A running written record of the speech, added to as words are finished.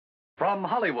From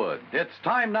Hollywood, it's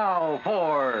time now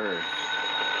for...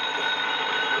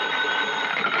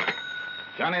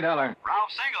 Johnny Dollar.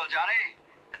 Ralph Single, Johnny.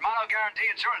 At Mono Guarantee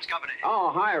Insurance Company. Oh,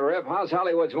 hi, Rip. How's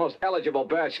Hollywood's most eligible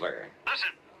bachelor? Listen,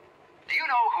 do you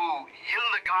know who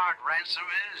Hildegard Ransom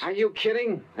is? Are you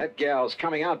kidding? That gal's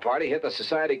coming out party hit the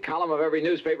society column of every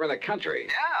newspaper in the country.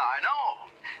 Yeah, I know.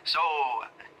 So,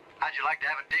 how'd you like to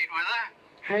have a date with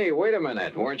her? Hey, wait a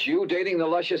minute. Weren't you dating the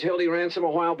luscious Hildy Ransom a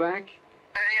while back?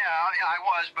 Yeah, I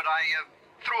was, but I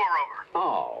threw her over.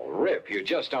 Oh, Rip, you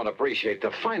just don't appreciate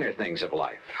the finer things of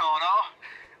life. Oh, no?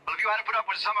 Well, if you had to put up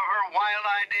with some of her wild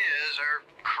ideas or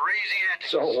crazy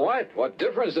antics... So what? What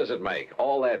difference does it make?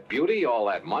 All that beauty, all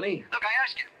that money? Look, I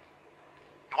ask you.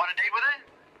 You want a date with her?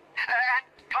 At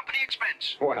company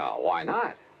expense. Well, why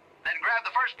not? Then grab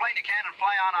the first plane you can and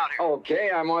fly on out here.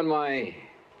 Okay, I'm on my...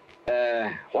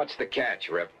 what's the catch,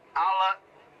 Rip? I'll,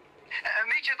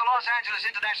 meet you at the Los Angeles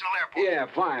International Airport. Yeah,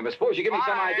 fine, but suppose you give me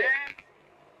some Bye. idea...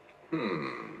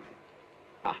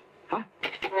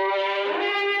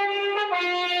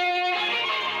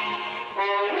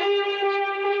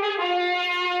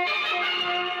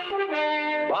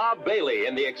 Bob Bailey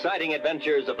in the exciting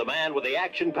adventures of the man with the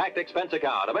action-packed expense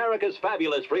account, America's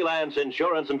fabulous freelance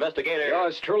insurance investigator.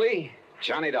 Yours truly,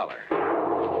 Johnny Dollar.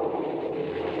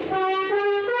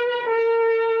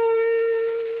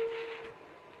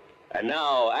 And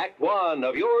now, Act One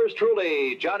of yours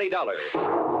truly, Johnny Dollar.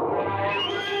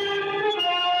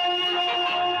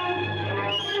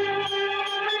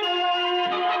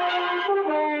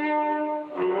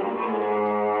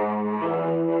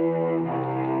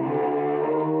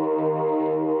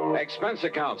 Expense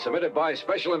account submitted by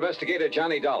Special Investigator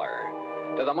Johnny Dollar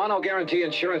to the Mono Guarantee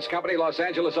Insurance Company, Los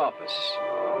Angeles office.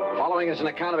 Following is an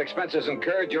account of expenses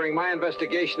incurred during my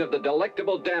investigation of the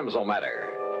Delectable Damsel matter.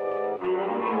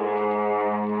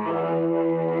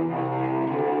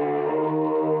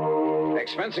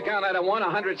 Expense account item 1,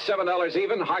 $107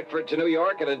 even, Hartford to New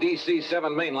York, and a DC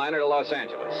 7 mainliner to Los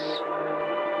Angeles.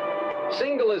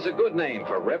 Single is a good name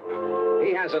for Rip.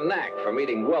 He has a knack for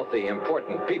meeting wealthy,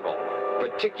 important people,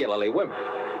 particularly women.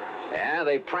 Yeah,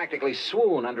 they practically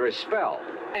swoon under his spell,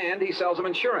 and he sells them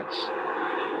insurance.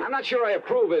 I'm not sure I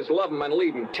approve his love 'em and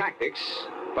leave 'em tactics,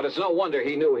 but it's no wonder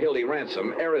he knew Hildy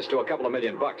Ransom, heiress to a couple of $1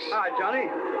 million. Hi, Johnny.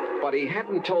 But he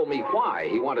hadn't told me why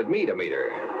he wanted me to meet her,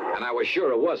 and I was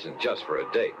sure it wasn't just for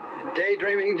a date.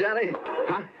 Daydreaming, Johnny?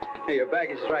 Huh? Hey, your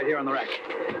baggage is right here on the rack.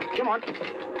 Come on.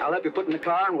 I'll help you put in the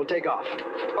car and we'll take off.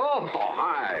 Oh,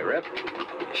 hi, Rip.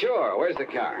 Sure, where's the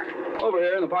car? Over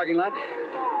here in the parking lot.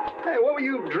 Hey, what were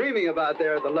you dreaming about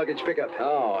there at the luggage pickup?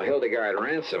 Oh, Hildegard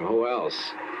Ransom, who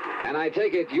else? And I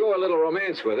take it your little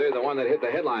romance with her, the one that hit the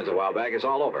headlines a while back, is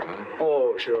all over, huh?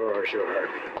 Oh, sure.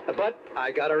 But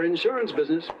I got her insurance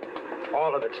business.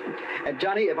 All of it. And,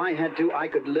 Johnny, if I had to, I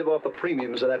could live off the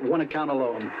premiums of that one account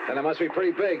alone. Then it must be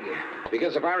pretty big.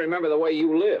 Because if I remember the way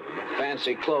you live,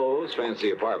 fancy clothes,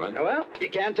 fancy apartment. Well, you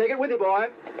can't take it with you, boy.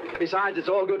 Besides, it's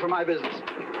all good for my business.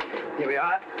 Here we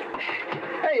are.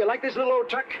 Hey, you like this little old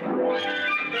truck?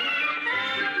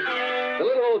 The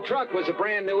little old truck was a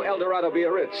brand new Eldorado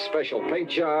Biarritz. Special paint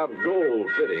job,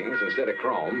 gold fittings instead of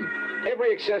chrome.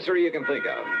 Every accessory you can think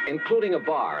of, including a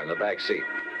bar in the back seat.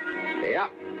 Yeah,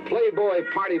 Playboy,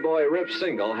 party boy, Rip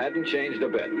Single hadn't changed a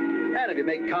bit. And if you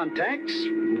make contacts,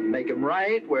 make them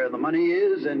right where the money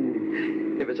is,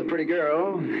 and if it's a pretty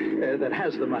girl that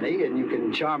has the money and you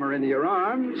can charm her into your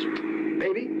arms,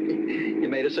 baby, you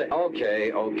made a sale.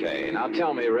 Okay. Now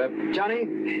tell me, Rip. Johnny,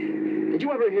 did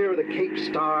you ever hear of the Cape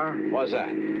Star? What's that?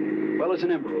 Well, it's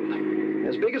an emerald,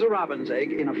 as big as a robin's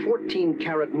egg, in a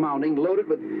 14-carat mounting loaded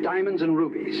with diamonds and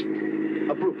rubies.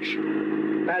 A brooch.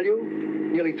 Value?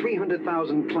 Nearly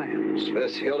 300,000 clams.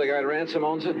 This Hildegard Ransom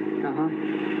owns it?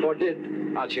 Uh-huh. Or did.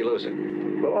 How'd she lose it?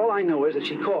 Well, all I know is that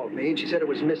she called me and she said it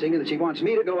was missing and that she wants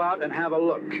me to go out and have a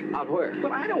look. Out where?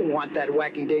 Well, I don't want that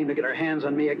wacky dame to get her hands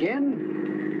on me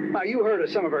again. Now, you heard of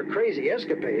some of her crazy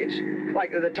escapades.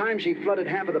 Like the time she flooded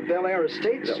half of the Bel Air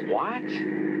estates. The what?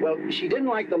 Well, she didn't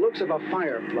like the looks of a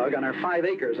fire plug on her 5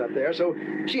 acres up there, so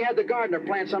she had the gardener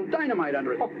plant some dynamite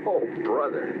under it. Oh,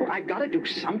 brother. Well, I gotta do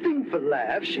something for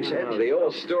laughs, she said. Oh, the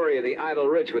old story of the idle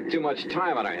rich with too much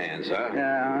time on her hands, huh?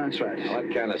 Yeah, that's right. Well,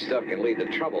 that kind of stuff can lead to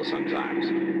trouble sometimes.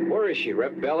 Where is she,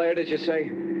 Rip? Bel Air, did you say?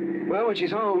 Well, when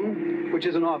she's home, which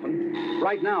isn't often.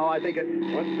 Right now, I think it...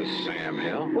 What the Sam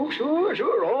Hill? Oh,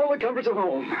 sure. All the comforts of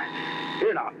home.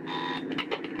 Here now.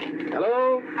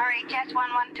 Hello? RHS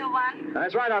 1121.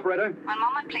 That's right, operator. One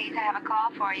moment, please. I have a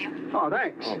call for you. Oh,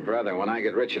 thanks. Oh, brother, when I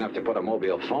get rich enough to put a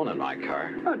mobile phone in my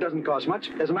car. Oh, it doesn't cost much.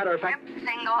 As a matter of fact... Rip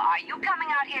Single, are you coming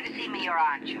out here to see me or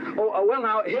aren't you? Oh, well,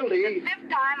 now, The Hildy... fifth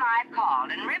time I've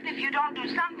called. And Rip, if you don't do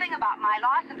something about my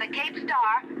loss of the Cape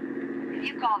Star,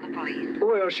 you call the police.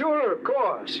 Well, sure, of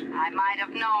course. I might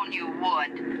have known you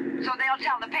would. So they'll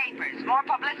tell the papers. More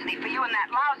publicity for you in that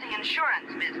lousy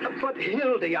insurance business. But,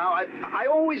 Hildy, I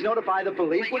always notify the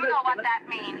police Well, you know what that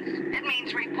means. It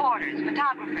means reporters,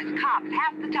 photographers, cops,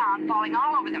 half the town falling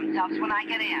all over themselves when I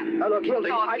get in. Look, Hildy,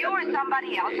 So if you or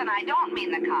somebody else, and I don't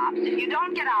mean the cops, if you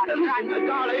don't get out and try...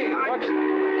 Darling,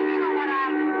 You know what,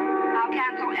 I'll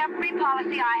cancel every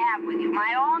policy I have with you.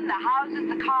 My own, the houses,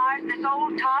 the cars, this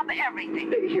old tub,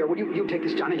 everything. Here, will you take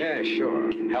this, Johnny? Yeah,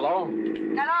 sure. Hello?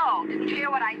 Hello, didn't you hear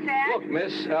what I said? Look,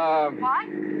 miss, What?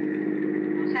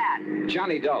 Who's that?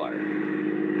 Johnny Dollar.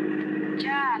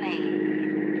 Johnny.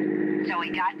 So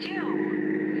he got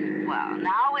you. Well,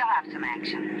 now we'll have some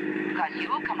action. Because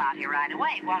you'll come out here right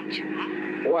away, won't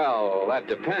you? Well, that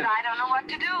But depends. I don't know what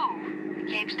to do.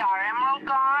 The Cape Star Emerald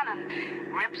gone,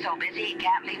 and Rip's so busy he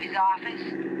can't leave his office.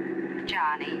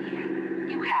 Johnny,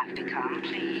 you have to come,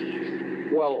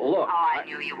 please. Well, look. Oh, I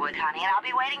knew you would, honey, and I'll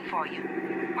be waiting for you.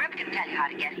 Rip can tell you how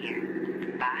to get here.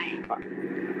 Bye.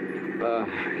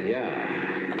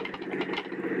 Yeah.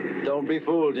 Don't be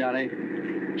fooled, Johnny.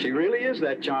 She really is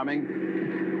that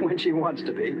charming when she wants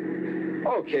to be.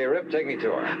 Okay, Rip, take me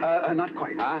to her. Not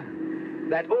quite. Huh?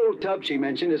 That old tub she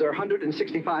mentioned is her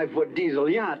 165-foot diesel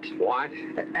yacht. What?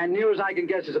 And near as I can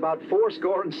guess is about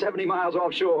 70 miles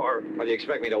offshore. What, do you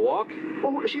expect me to walk?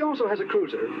 Oh, she also has a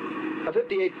cruiser, a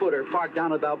 58-footer parked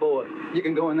down at Balboa. You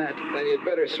can go in that. Then you'd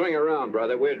better swing around,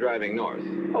 brother. We're driving north.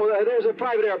 Oh, there's a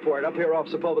private airport up here off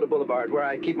Sepulveda Boulevard where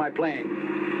I keep my plane.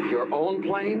 Your own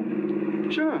plane?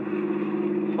 Sure.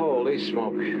 Holy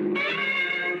smoke.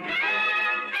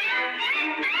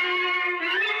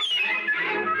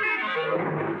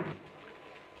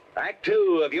 Act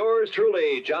two of yours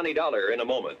truly, Johnny Dollar, in a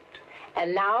moment.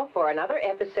 And now for another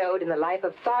episode in the life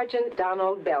of Sergeant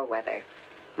Donald Bellwether,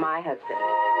 my husband.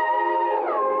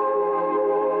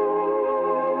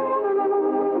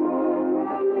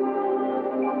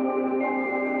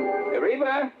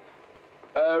 Reba?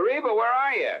 Reba, where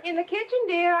are you? In the kitchen,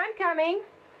 dear. I'm coming.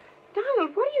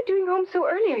 Donald, what are you doing home so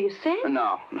early? Are you sick?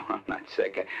 No, I'm not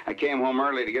sick. I came home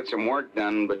early to get some work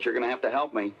done, but you're going to have to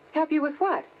help me. Help you with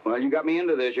what? Well, you got me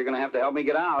into this. You're going to have to help me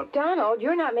get out. Donald,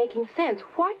 you're not making sense.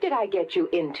 What did I get you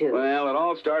into? Well, it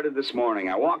all started this morning.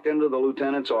 I walked into the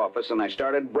lieutenant's office, and I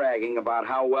started bragging about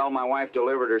how well my wife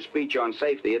delivered her speech on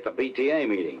safety at the PTA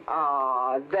meeting.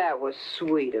 Aw, that was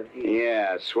sweet of you.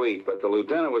 Yeah, sweet, but the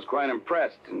lieutenant was quite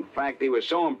impressed. In fact, he was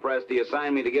so impressed he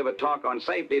assigned me to give a talk on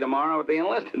safety tomorrow at the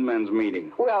enlisted men's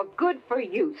meeting. Well, good for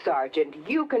you, Sergeant.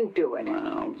 You can do it.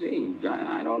 Well, gee,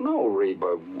 I don't know,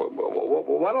 Reba.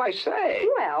 What'll I say?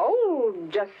 Well,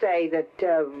 just say that,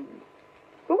 well,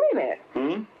 wait a minute.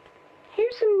 Hmm?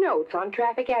 Here's some notes on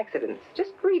traffic accidents.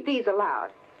 Just read these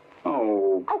aloud.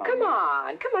 Oh, Oh, come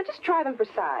on. Come on, just try them for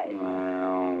size.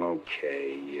 Well,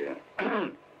 okay.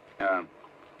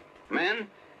 Men,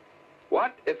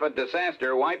 what if a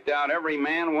disaster wiped out every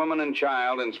man, woman, and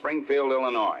child in Springfield,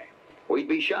 Illinois? We'd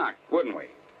be shocked, wouldn't we?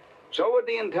 So would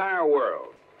the entire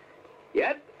world.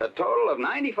 Yet, a total of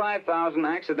 95,000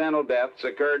 accidental deaths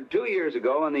occurred 2 years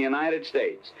ago in the United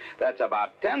States. That's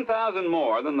about 10,000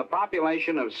 more than the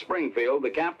population of Springfield, the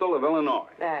capital of Illinois.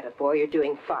 Attaboy, you're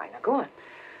doing fine. Now, go on.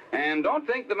 And don't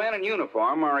think the men in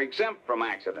uniform are exempt from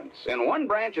accidents. In one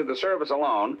branch of the service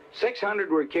alone, 600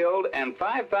 were killed and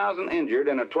 5,000 injured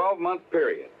in a 12-month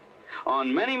period.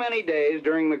 On many, many days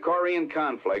during the Korean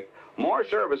conflict, more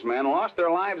servicemen lost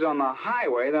their lives on the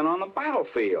highway than on the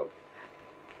battlefield.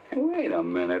 Hey, wait a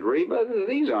minute, Reba.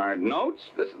 These aren't notes.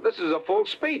 This is a full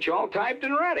speech, all typed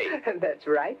and ready. That's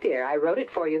right, dear. I wrote it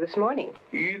for you this morning.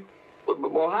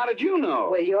 Well, how did you know?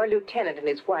 Well, your lieutenant and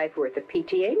his wife were at the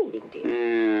PTA meeting,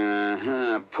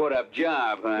 dear. Put up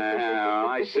job.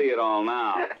 I see it all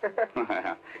now.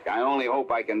 I only hope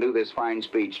I can do this fine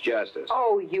speech justice.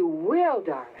 Oh, you will,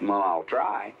 darling. Well, I'll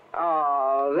try.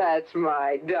 Oh, that's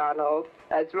my Donald.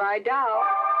 That's my doll.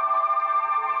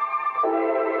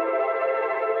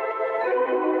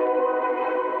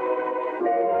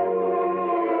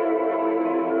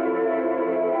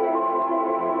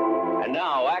 And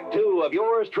now, Act two of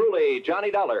yours truly,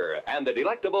 Johnny Dollar, and the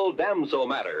delectable Damsel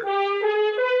matter.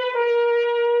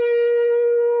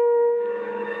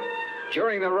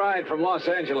 During the ride from Los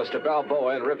Angeles to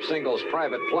Balboa in Rip Single's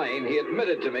private plane, he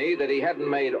admitted to me that he hadn't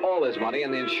made all his money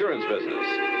in the insurance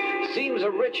business. Seems a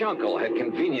rich uncle had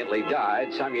conveniently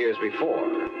died some years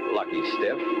before. lucky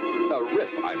stiff. Rip,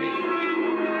 I mean.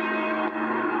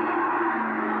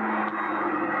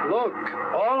 Look,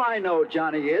 all I know,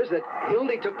 Johnny, is that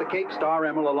Hildy took the Cape Star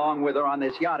Emerald along with her on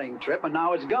this yachting trip, and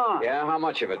now it's gone. Yeah, how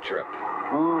much of a trip?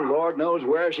 Oh, Lord knows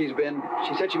where she's been.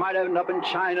 She said she might end up in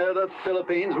China, the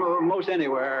Philippines, most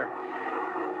anywhere.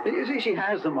 You see, she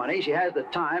has the money, she has the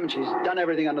time, and she's done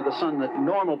everything under the sun that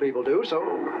normal people do, so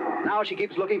now she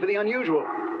keeps looking for the unusual.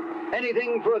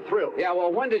 Anything for a thrill. Yeah,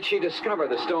 well, when did she discover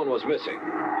the stone was missing?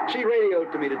 She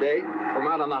radioed to me today. From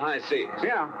out on the high seas?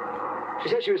 Yeah. She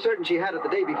said she was certain she had it the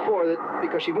day before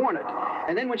because she'd worn it.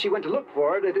 And then when she went to look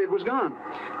for it, it was gone.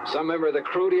 Some member of the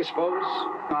crew, do you suppose?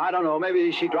 I don't know. Maybe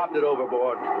she dropped it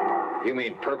overboard. You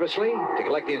mean purposely? To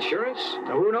collect the insurance?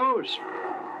 Who knows?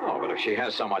 Oh, but if she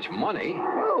has so much money...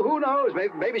 Well, who knows?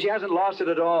 Maybe she hasn't lost it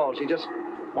at all. She just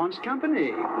wants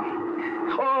company.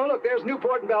 Oh, look, there's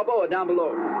Newport and Balboa down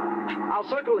below. I'll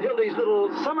circle Hildy's little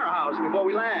summer house before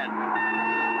we land.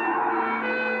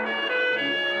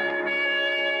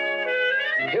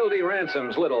 Hildy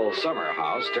Ransom's little summer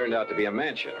house turned out to be a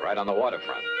mansion right on the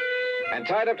waterfront. And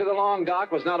tied up to the long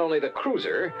dock was not only the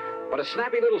cruiser, but a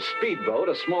snappy little speedboat,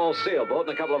 a small sailboat,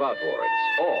 and a couple of outboards.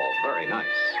 All very nice.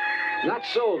 Not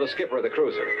so the skipper of the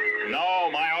cruiser. No,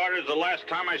 my orders the last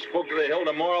time I spoke to the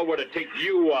Hilda Moral were to take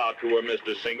you out to her,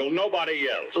 Mr. Single. Nobody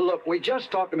else. Look, we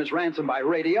just talked to Miss Ransom by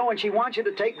radio, and she wants you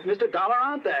to take Mr. Dollar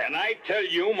out there. And I tell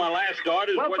you, my last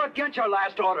orders Well, forget your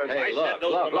last orders. Hey, I look. said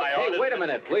those were my Hey, orders. wait a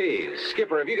minute, please.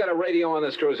 Skipper, have you got a radio on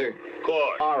this cruiser? Of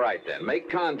course. All right, then.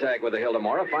 Make contact with the Hilda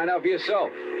Mora. Find out for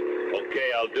yourself.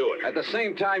 Okay, I'll do it. At the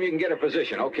same time, you can get her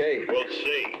position, okay? We'll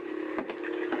see.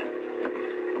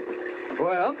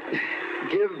 Well,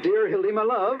 give dear Hildy my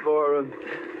love, or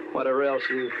whatever else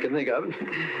you can think of.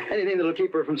 Anything that'll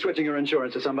keep her from switching her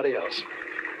insurance to somebody else.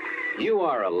 You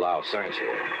are a louse, aren't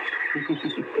you?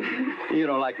 You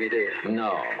don't like me, do you?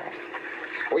 No.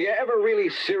 Were you ever really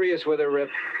serious with her, Rip?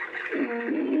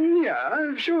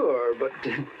 Yeah, sure, but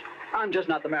I'm just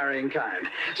not the marrying kind.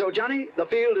 So, Johnny, the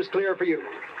field is clear for you.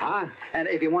 Huh? And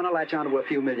if you want to latch onto a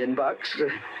few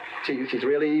 $1,000,000, she's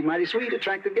really mighty sweet,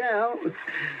 attractive gal.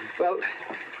 Well,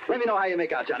 let me know how you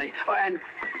make out, Johnny. Oh, and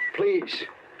please,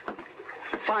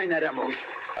 find that emerald.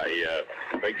 I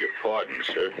beg your pardon,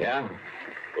 sir. Yeah?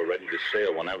 We're ready to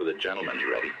sail whenever the gentleman's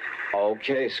ready.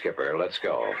 Okay, Skipper, let's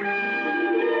go.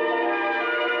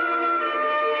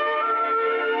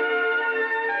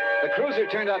 The cruiser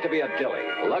turned out to be a dilly,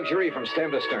 luxury from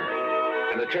stem to stern.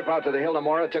 And the trip out to the Hilda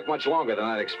Mora took much longer than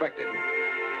I'd expected.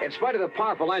 In spite of the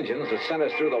powerful engines that sent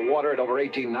us through the water at over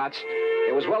 18 knots,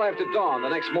 it was well after dawn the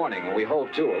next morning when we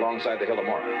hove to alongside the Hilda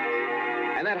Mora.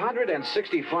 And that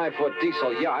 165-foot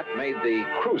diesel yacht made the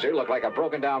cruiser look like a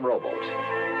broken-down rowboat.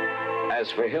 As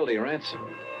for Hildy Ransom,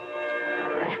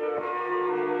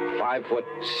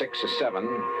 5'6" or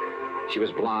 7", she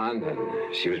was blonde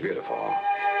and she was beautiful,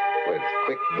 with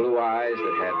quick blue eyes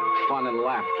that had fun and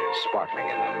laughter sparkling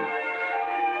in them,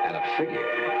 and a figure.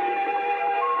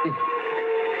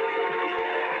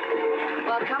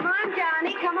 Well, come on,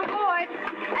 Johnny. Come aboard.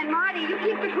 And Marty, you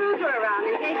keep the cruiser around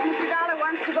in case Mr. Dollar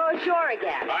wants to go ashore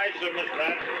again. Hi, sir, Miss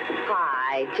Pat.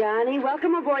 Hi, Johnny.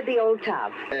 Welcome aboard the old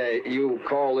tub. You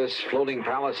call this floating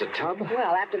palace a tub?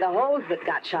 Well, after the holes that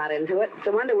got shot into it, it's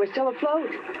a wonder we're still afloat.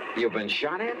 You've been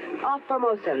shot at? Off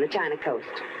Formosa on the China coast.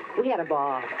 We had a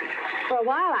ball. For a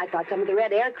while, I thought some of the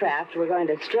red aircraft were going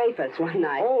to strafe us one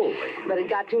night. Holy. But it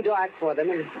got too dark for them,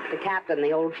 and the captain,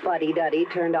 the old fuddy-duddy,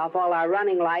 turned off all our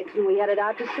running lights, and we headed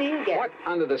out to sea again. What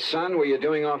under the sun were you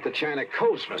doing off the China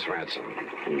coast, Miss Ransom?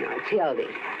 No, it's Hildy.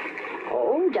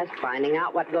 Oh, just finding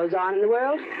out what goes on in the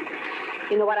world.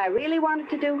 You know what I really wanted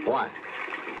to do? What?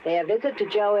 Pay a visit to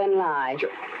Joe and Lai.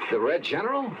 The Red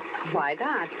General? Why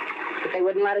not? But they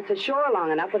wouldn't let us ashore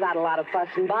long enough without a lot of fuss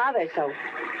and bother, so...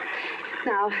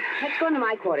 Now, let's go into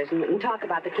my quarters and talk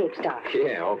about the Cape Star.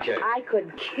 Yeah, okay. I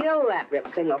could kill that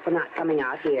Rip Single for not coming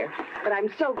out here, but I'm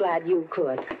so glad you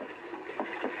could.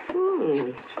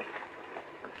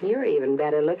 You're even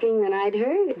better looking than I'd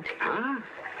heard. Huh?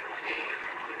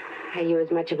 Are you as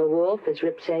much of a wolf as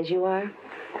Rip says you are?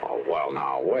 Oh, well,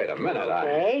 now, wait a minute.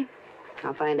 Okay.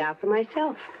 I'll find out for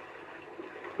myself.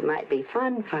 It might be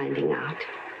fun finding out.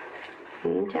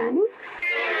 Johnny?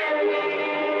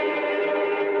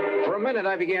 For a minute,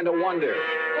 I began to wonder.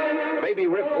 Maybe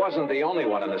Rip wasn't the only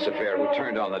one in this affair who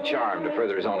turned on the charm to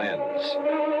further his own ends.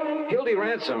 Hildy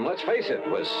Ransom, let's face it,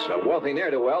 was a wealthy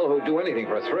ne'er-do-well who'd do anything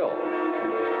for a thrill.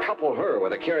 Couple her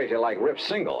with a character like Rip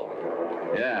Single.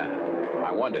 Yeah,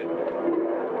 I wondered.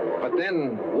 But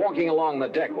then, walking along the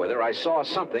deck with her, I saw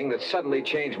something that suddenly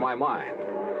changed my mind.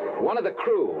 One of the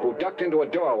crew who ducked into a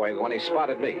doorway when he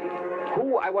spotted me.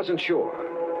 Who, I wasn't sure.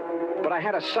 But but I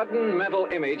had a sudden mental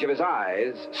image of his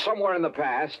eyes, somewhere in the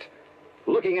past,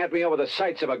 looking at me over the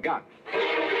sights of a gun.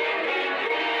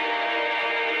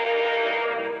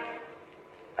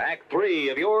 Act 3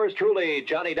 of yours truly,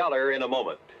 Johnny Dollar, in a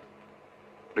moment.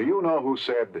 Do you know who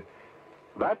said,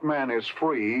 "That man is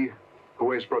free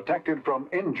who is protected from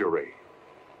injury"?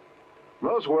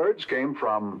 Those words came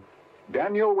from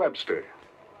Daniel Webster,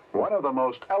 one of the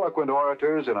most eloquent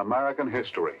orators in American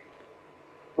history.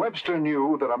 Webster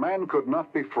knew that a man could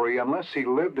not be free unless he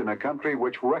lived in a country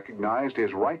which recognized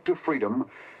his right to freedom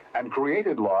and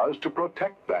created laws to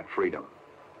protect that freedom.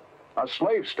 A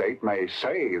slave state may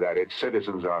say that its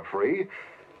citizens are free,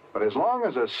 but as long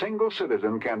as a single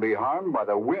citizen can be harmed by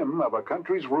the whim of a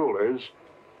country's rulers,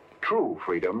 true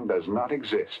freedom does not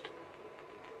exist.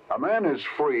 A man is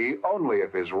free only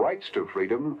if his rights to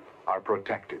freedom are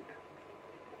protected.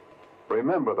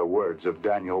 Remember the words of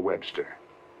Daniel Webster.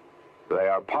 They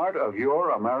are part of your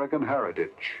American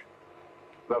heritage.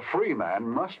 The free man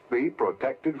must be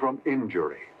protected from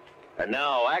injury. And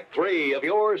now, Act 3 of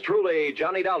yours truly,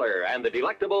 Johnny Dollar, and the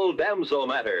delectable Damsel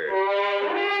matter.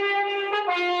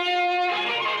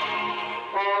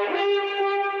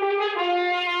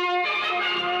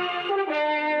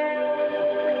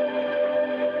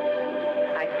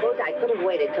 I could have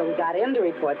waited till we got in to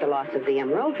report the loss of the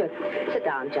emerald, but sit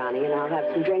down, Johnny, and I'll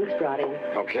have some drinks brought in.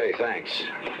 Okay, thanks.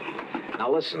 Now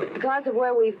listen. Because of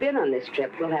where we've been on this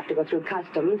trip, we'll have to go through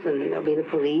customs, and there'll be the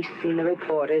police and the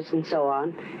reporters and so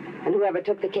on. And whoever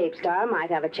took the Cape Star might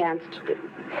have a chance to...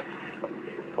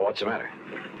 Oh, what's the matter?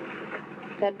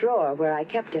 That drawer where I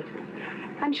kept it.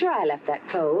 I'm sure I left that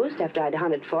closed after I'd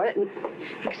hunted for it, and...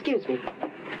 Excuse me.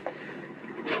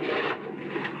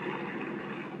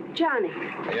 Johnny.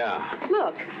 Yeah.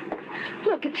 Look.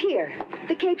 Look, it's here.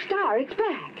 The Cape Star, it's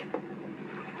back.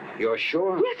 You're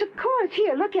sure? Yes, of course.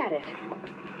 Here, look at it.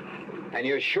 And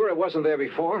you're sure it wasn't there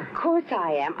before? Of course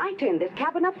I am. I turned this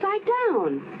cabin upside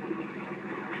down.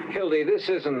 Hildy, this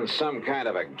isn't some kind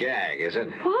of a gag, is it?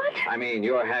 What? I mean,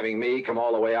 you're having me come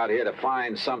all the way out here to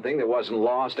find something that wasn't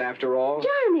lost after all?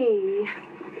 Johnny!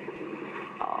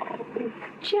 Oh,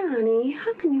 Johnny,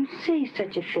 how can you say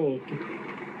such a thing?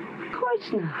 Of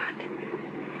course not.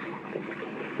 But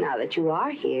now that you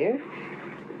are here,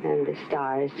 and the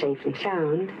star is safe and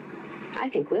sound, I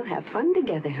think we'll have fun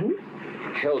together, huh?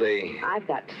 Hildy. I've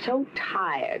got so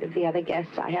tired of the other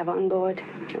guests I have on board.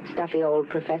 That stuffy old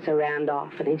Professor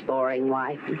Randolph and his boring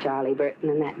wife, and Charlie Burton,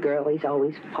 and that girl he's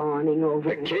always fawning over.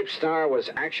 The Cape Star was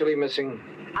actually missing?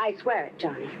 I swear it,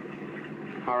 Johnny.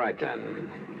 All right, then.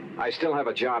 I still have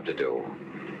a job to do.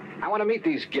 I want to meet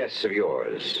these guests of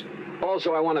yours.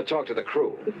 Also, I want to talk to the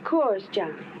crew. Of course,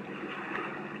 Johnny.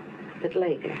 But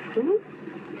later, hmm?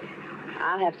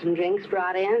 I'll have some drinks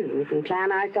brought in, and we can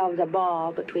plan ourselves a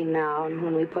ball between now and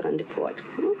when we put into port.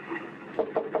 Hmm?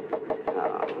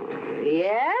 Oh,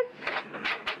 yes?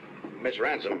 Miss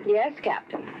Ransom. Yes,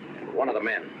 Captain. One of the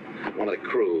men, one of the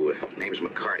crew, name's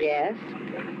McCarty. Yes?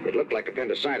 It looked like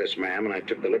appendicitis, ma'am, and I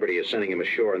took the liberty of sending him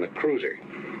ashore in the cruiser.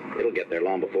 It'll get there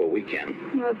long before we can.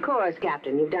 Well, of course,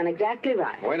 Captain. You've done exactly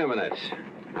right. Wait a minute.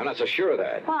 I'm not so sure of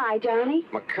that. Why, Johnny?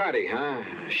 McCarty, huh?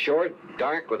 Short,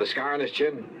 dark, with a scar on his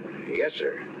chin? Yes,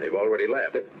 sir. They've already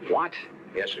left. What?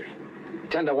 Yes, sir.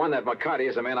 10 to 1 that McCarty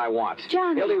is the man I want.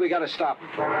 Johnny. Hildy, we gotta stop.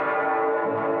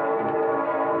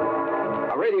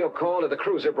 A radio call to the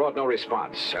cruiser brought no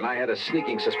response, and I had a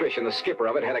sneaking suspicion the skipper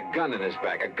of it had a gun in his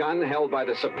back, a gun held by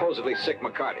the supposedly sick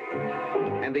McCarty.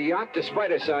 And the yacht, despite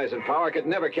her size and power, could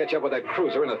never catch up with that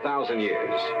cruiser in 1,000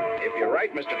 years. If you're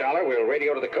right, Mr. Dollar, we'll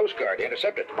radio to the Coast Guard to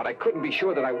intercept it. But I couldn't be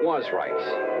sure that I was right.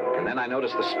 And then I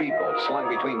noticed the speedboat slung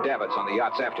between davits on the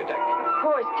yacht's afterdeck. Of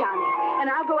course, Johnny.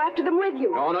 And I'll go after them with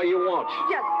you. Oh, no, you won't.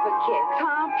 Just for kicks,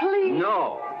 huh? Please.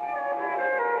 No.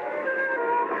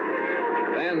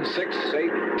 Then 6,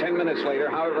 8, 10 minutes later,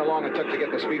 however long it took to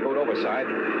get the speedboat overside,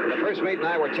 the first mate and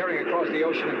I were tearing across the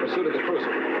ocean in pursuit of the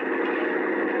cruiser.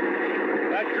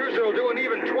 That cruiser will do an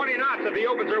even 20 knots if he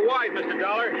opens her wide, Mr.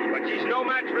 Dollar. But she's no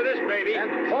match for this, baby.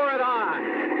 And pour it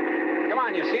on. Come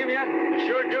on, you see him yet?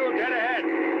 Sure do, dead ahead.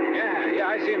 Yeah,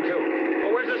 I see him too.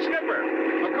 Well, where's the skipper?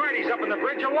 McCarty's up on the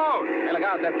bridge alone. Hey, look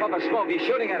out, that puff of smoke. He's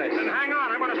shooting at us. Then hang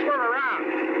on, I'm going to swerve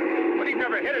around. But he'd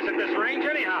never hit us at this range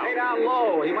anyhow. Stay down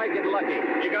low. He might get lucky.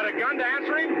 You got a gun to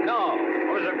answer him? No.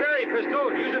 Well, there's a Berry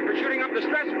pistol. Use it for shooting up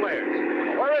distress flares.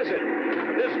 Where is it?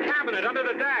 This cabinet under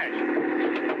the dash.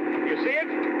 You see it?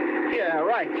 Yeah,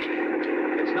 right.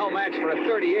 It's no match for a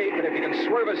 38, but if you can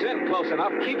swerve us in close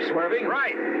enough, keep swerving.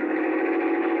 Right.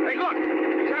 Hey, look.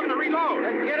 He's having to reload.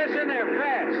 Then get us in there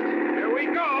fast. Here we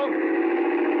go.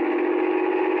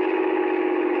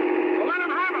 Well, let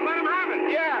him have it. Let him have it.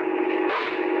 Yeah.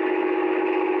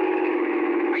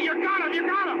 got him! You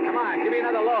got him! Come on, give me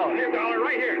another load. Here, Dollar,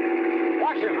 right here.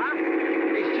 Watch him, huh?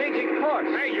 He's changing course.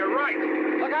 Hey, you're right.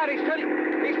 Look out, he's turning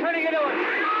into it.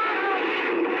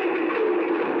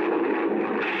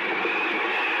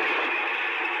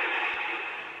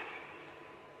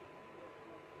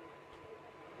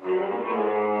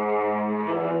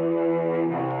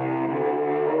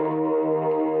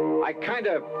 I kind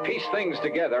of pieced things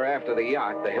together after the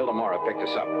yacht, the Hildemora, picked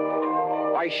us up.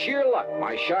 By sheer luck,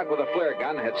 my shot with a flare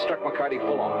gun had struck McCarty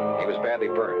full on. He was badly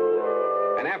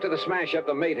burned. And after the smash-up,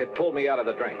 the mate had pulled me out of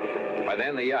the drink. By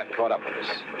then, the yacht caught up with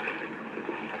us.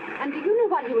 And do you know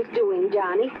what he was doing,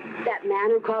 Johnny? That man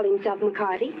who called himself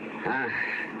McCarty?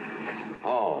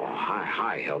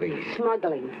 Hi, Hildy.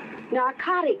 Smuggling.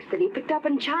 Narcotics that he picked up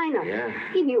in China. Yeah.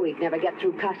 He knew we'd never get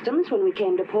through customs when we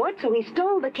came to port, so he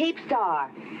stole the Cape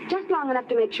Star. Just long enough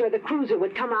to make sure the cruiser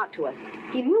would come out to us.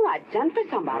 He knew I'd sent for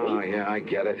somebody. Oh, yeah, I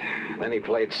get it. Then he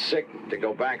played sick to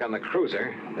go back on the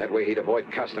cruiser. That way he'd avoid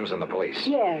customs and the police.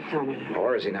 Yes, honey.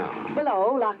 Where is he now?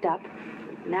 Below, locked up.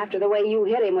 And after the way you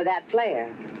hit him with that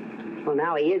flare. Well,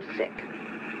 now he is sick.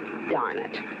 Darn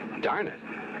it. Darn it.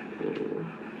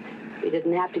 We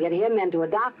didn't have to get him into a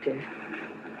doctor.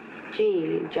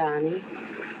 Gee, Johnny,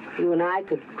 you and I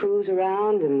could cruise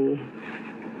around and...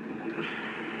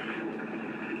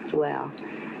 Well,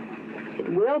 it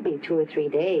will be 2 or 3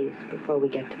 days before we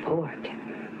get to port.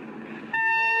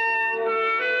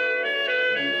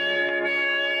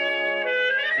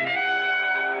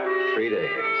 Three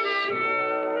days.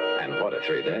 And what a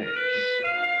 3 days.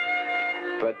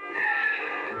 But,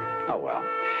 oh well.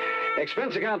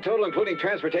 Expense account total, including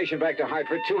transportation back to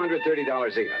Hartford,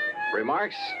 $230 even.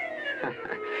 Remarks?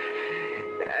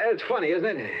 It's funny,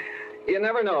 isn't it? You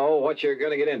never know what you're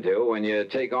going to get into when you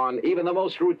take on even the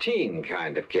most routine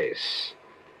kind of case.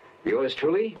 Yours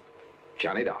truly,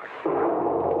 Johnny Dollar.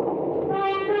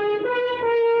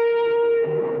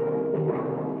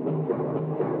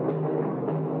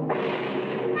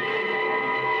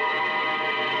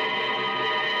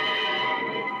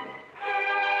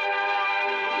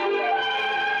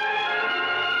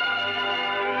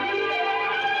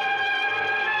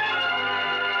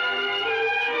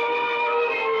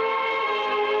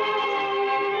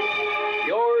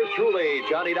 Truly,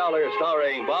 Johnny Dollar,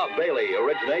 starring Bob Bailey,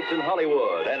 originates in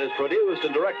Hollywood and is produced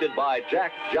and directed by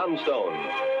Jack Johnstone,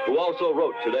 who also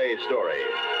wrote today's story.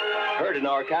 Heard in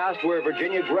our cast were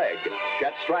Virginia Gregg,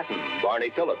 Chet Stratton,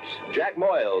 Barney Phillips, Jack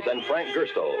Moyles, and Frank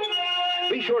Gersto.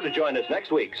 Be sure to join us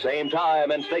next week, same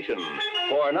time and station,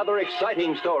 for another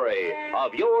exciting story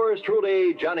of yours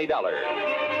truly, Johnny Dollar.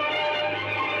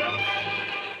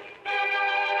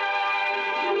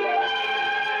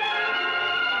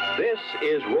 This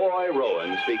is Roy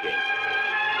Rowan speaking.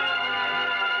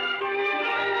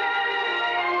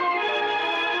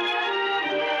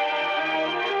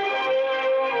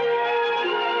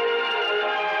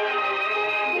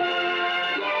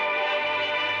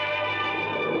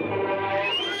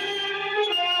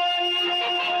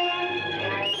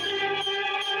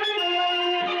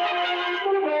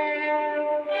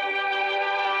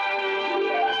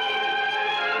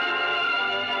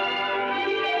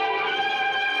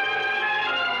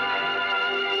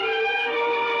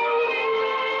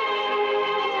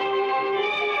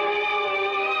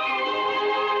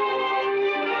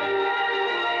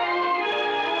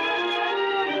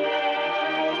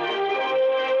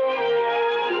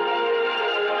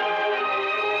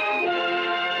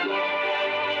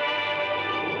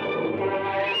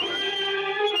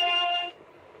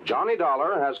 Johnny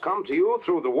Dollar has come to you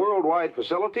through the worldwide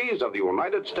facilities of the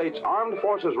United States Armed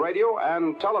Forces Radio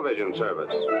and Television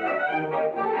Service.